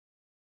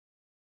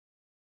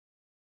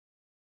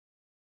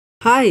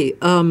Hi,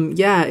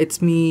 yeah,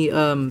 it's me,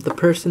 the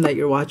person that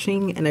you're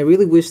watching, and I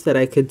really wish that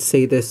I could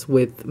say this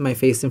with my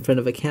face in front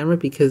of a camera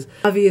because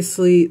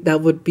obviously that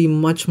would be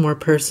much more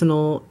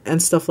personal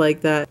and stuff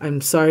like that.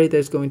 I'm sorry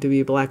there's going to be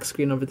a black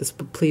screen over this,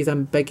 but please,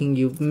 I'm begging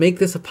you, make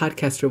this a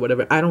podcast or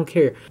whatever. I don't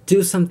care.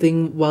 Do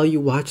something while you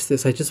watch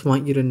this. I just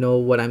want you to know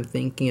what I'm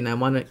thinking, and I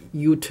want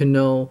you to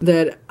know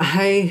that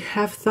I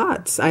have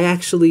thoughts. I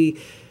actually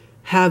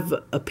have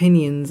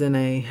opinions and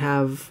I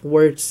have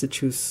words to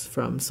choose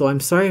from. So I'm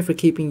sorry for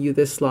keeping you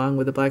this long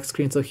with a black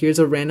screen. So here's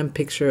a random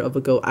picture of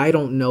a goat. I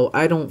don't know.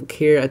 I don't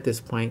care at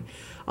this point.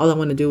 All I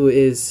want to do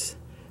is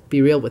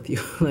be real with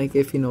you. Like,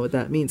 if you know what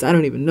that means. I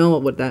don't even know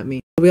what that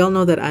means. We all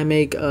know that I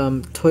make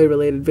toy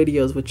related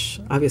videos,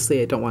 which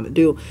obviously I don't want to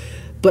do.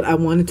 But I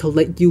wanted to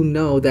let you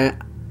know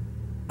that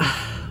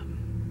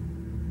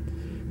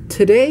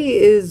today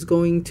is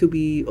going to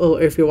be,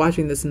 or if you're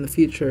watching this in the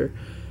future,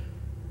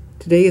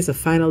 today is the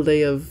final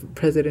day of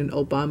President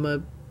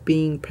Obama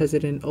being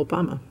President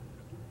Obama.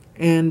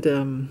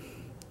 And,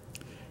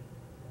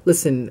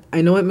 listen,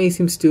 I know it may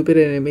seem stupid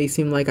and it may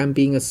seem like I'm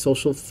being a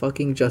social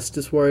fucking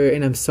justice warrior,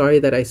 and I'm sorry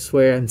that I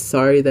swear, I'm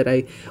sorry that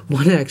I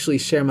want to actually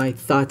share my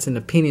thoughts and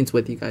opinions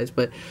with you guys,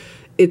 but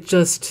it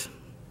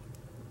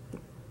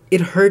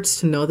hurts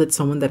to know that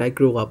someone that I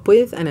grew up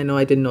with, and I know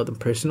I didn't know them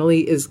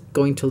personally, is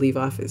going to leave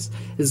office,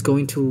 is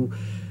going to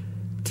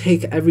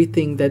take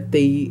everything that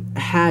they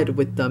had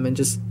with them and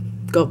just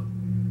go.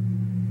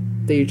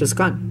 They're just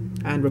gone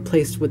and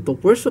replaced with the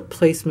worst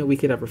replacement we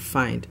could ever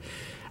find.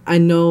 I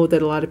know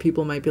that a lot of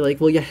people might be like,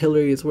 well, yeah,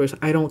 Hillary is worse.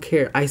 I don't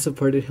care. I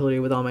supported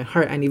Hillary with all my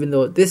heart. And even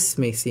though this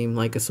may seem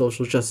like a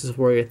social justice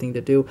warrior thing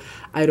to do,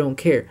 I don't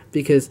care,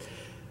 because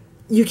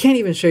you can't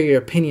even share your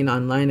opinion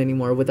online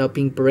anymore without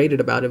being berated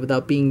about it,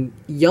 without being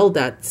yelled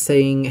at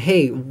saying,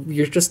 hey,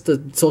 you're just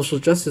a social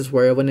justice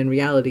warrior, when in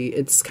reality,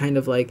 it's kind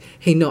of like,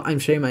 hey, no, I'm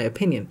sharing my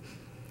opinion.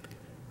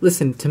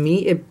 Listen, to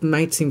me, it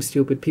might seem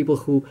stupid, people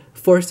who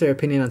force their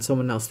opinion on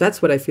someone else. That's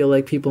what I feel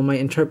like people might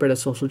interpret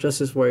as social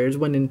justice warriors,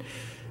 when in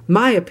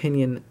my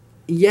opinion,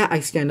 yeah, I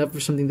stand up for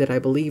something that I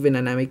believe in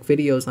and I make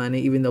videos on it,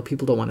 even though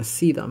people don't want to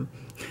see them.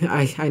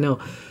 I know.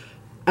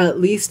 At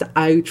least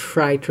I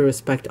try to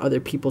respect other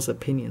people's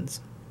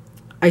opinions.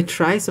 I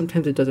try,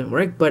 sometimes it doesn't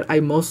work, but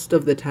most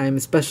of the time,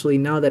 especially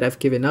now that I've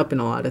given up in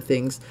a lot of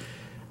things,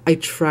 I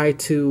try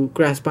to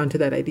grasp onto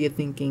that idea,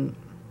 thinking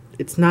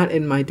it's not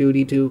in my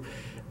duty to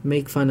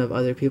make fun of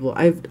other people.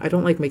 I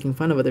don't like making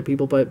fun of other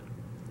people, but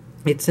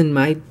it's in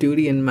my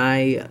duty and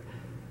my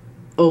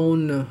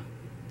own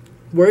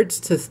words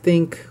to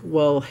think,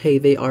 well, hey,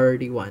 they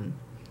already won,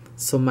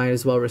 so might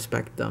as well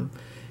respect them.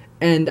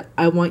 And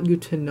I want you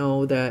to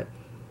know that,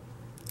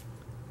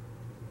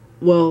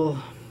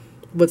 well,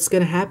 what's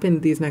going to happen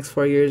these next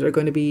 4 years are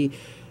going to be,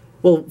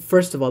 well,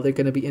 first of all, they're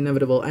going to be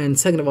inevitable, and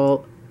second of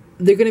all,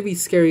 they're going to be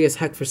scary as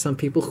heck for some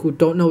people who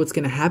don't know what's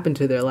going to happen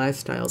to their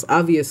lifestyles.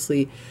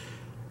 Obviously,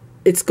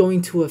 it's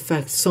going to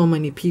affect so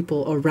many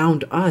people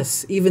around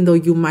us, even though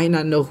you might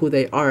not know who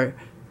they are.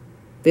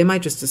 They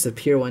might just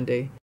disappear one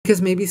day,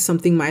 because maybe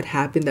something might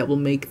happen that will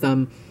make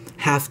them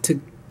have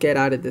to get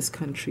out of this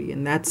country,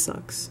 and that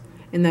sucks.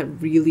 And that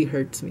really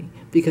hurts me,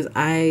 because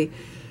I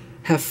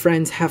have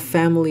friends, have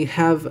family,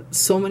 have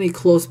so many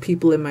close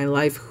people in my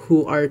life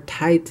who are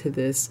tied to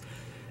this,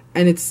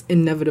 and it's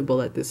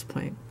inevitable at this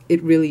point.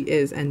 It really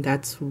is, and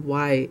that's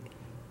why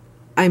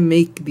I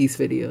make these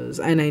videos.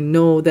 And I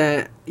know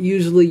that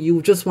usually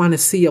you just want to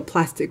see a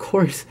plastic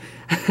horse.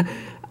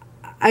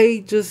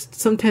 I just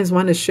sometimes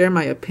want to share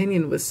my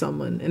opinion with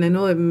someone, and I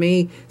know it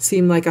may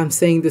seem like I'm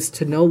saying this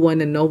to no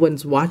one and no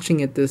one's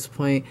watching at this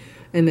point,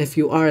 and if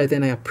you are,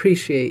 then I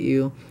appreciate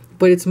you.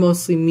 But it's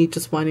mostly me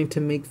just wanting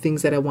to make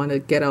things that I want to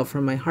get out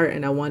from my heart,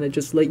 and I want to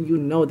just let you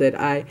know that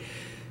I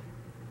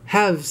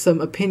have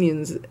some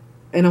opinions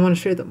and I want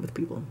to share them with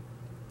people.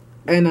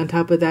 And on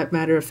top of that,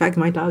 matter of fact,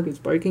 my dog is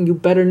barking. You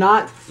better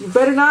not. You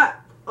better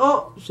not.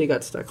 Oh, she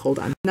got stuck. Hold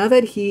on. Now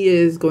that he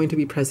is going to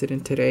be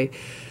president today,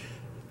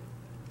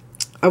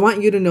 I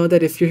want you to know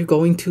that if you're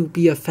going to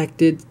be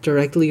affected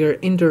directly or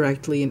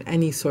indirectly in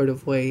any sort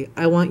of way,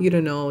 I want you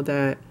to know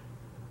that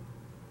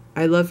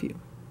I love you.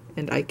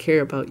 And I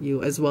care about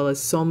you, as well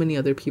as so many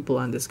other people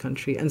on this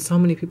country and so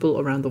many people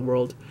around the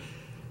world.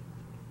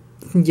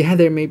 Yeah,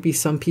 there may be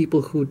some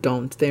people who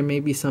don't. There may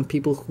be some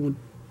people who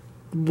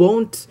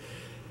won't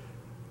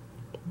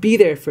be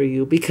there for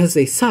you because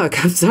they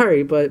suck. I'm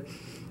sorry, but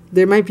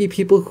there might be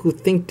people who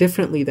think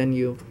differently than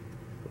you.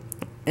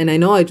 And I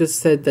know I just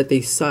said that they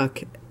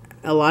suck.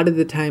 A lot of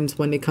the times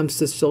when it comes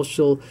to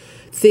social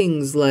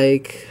things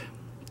like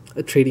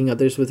treating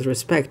others with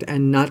respect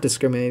and not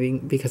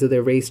discriminating because of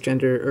their race,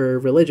 gender, or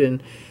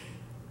religion,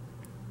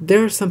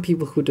 there are some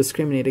people who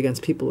discriminate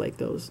against people like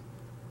those.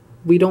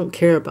 We don't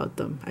care about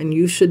them, and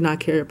you should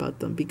not care about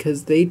them,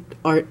 because they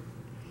are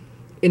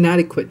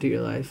inadequate to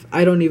your life.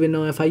 I don't even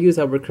know if I use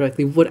that word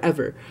correctly,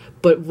 whatever.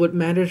 But what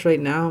matters right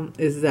now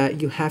is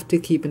that you have to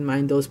keep in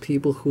mind those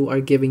people who are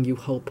giving you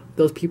hope.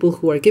 Those people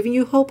who are giving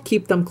you hope,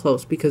 keep them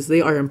close, because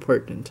they are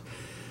important.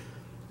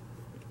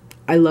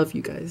 I love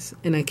you guys,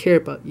 and I care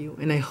about you,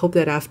 and I hope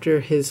that after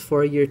his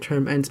 4-year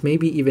term ends,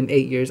 maybe even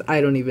 8 years,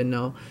 I don't even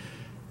know,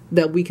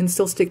 that we can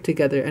still stick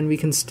together and we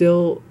can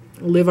still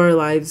live our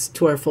lives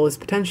to our fullest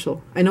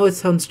potential. I know it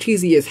sounds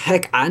cheesy as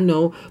heck, I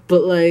know,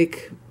 but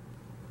like,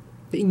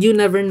 you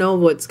never know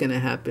what's gonna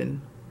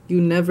happen.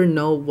 You never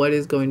know what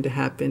is going to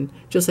happen,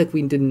 just like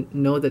we didn't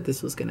know that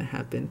this was gonna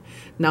happen.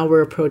 Now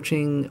we're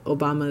approaching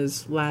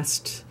Obama's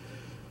last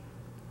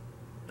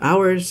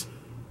hours,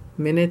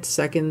 minutes,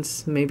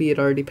 seconds. Maybe it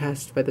already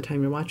passed by the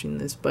time you're watching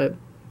this, but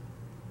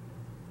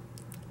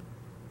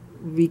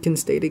we can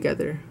stay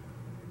together.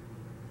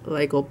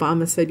 Like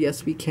Obama said,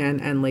 yes, we can,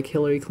 and like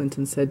Hillary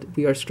Clinton said,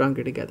 we are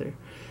stronger together.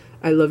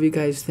 I love you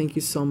guys. Thank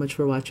you so much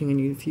for watching, and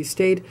if you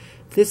stayed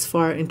this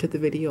far into the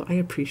video, I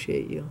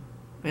appreciate you.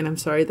 And I'm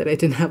sorry that I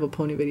didn't have a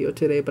pony video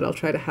today, but I'll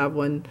try to have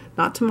one.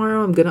 Not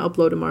tomorrow. I'm going to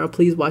upload tomorrow.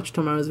 Please watch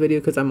tomorrow's video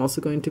because I'm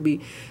also going to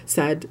be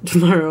sad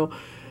tomorrow.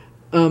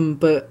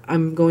 But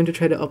I'm going to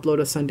try to upload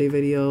a Sunday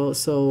video.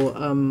 So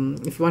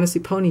if you want to see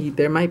Pony,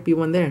 there might be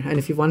one there. And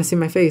if you want to see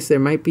my face, there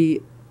might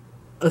be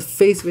a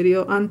face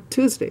video on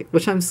Tuesday,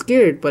 which I'm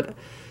scared, but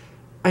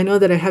I know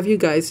that I have you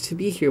guys to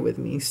be here with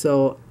me.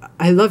 So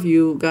I love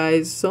you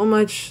guys so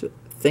much.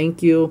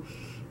 Thank you.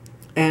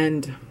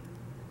 And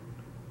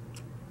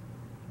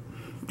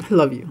I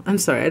love you. I'm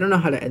sorry. I don't know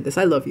how to end this.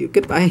 I love you.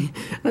 Goodbye.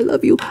 I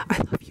love you. I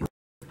love you.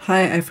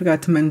 Hi, I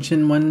forgot to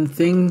mention one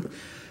thing.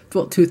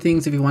 Well, two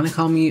things. If you want to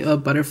call me a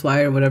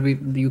butterfly or whatever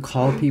you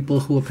call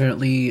people who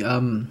apparently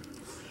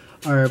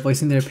are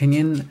voicing their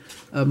opinion,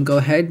 go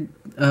ahead.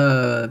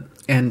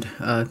 And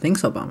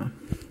thanks, Obama.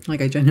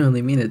 Like, I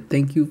genuinely mean it.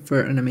 Thank you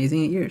for an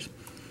amazing 8 years.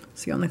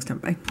 See y'all next time.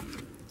 Bye.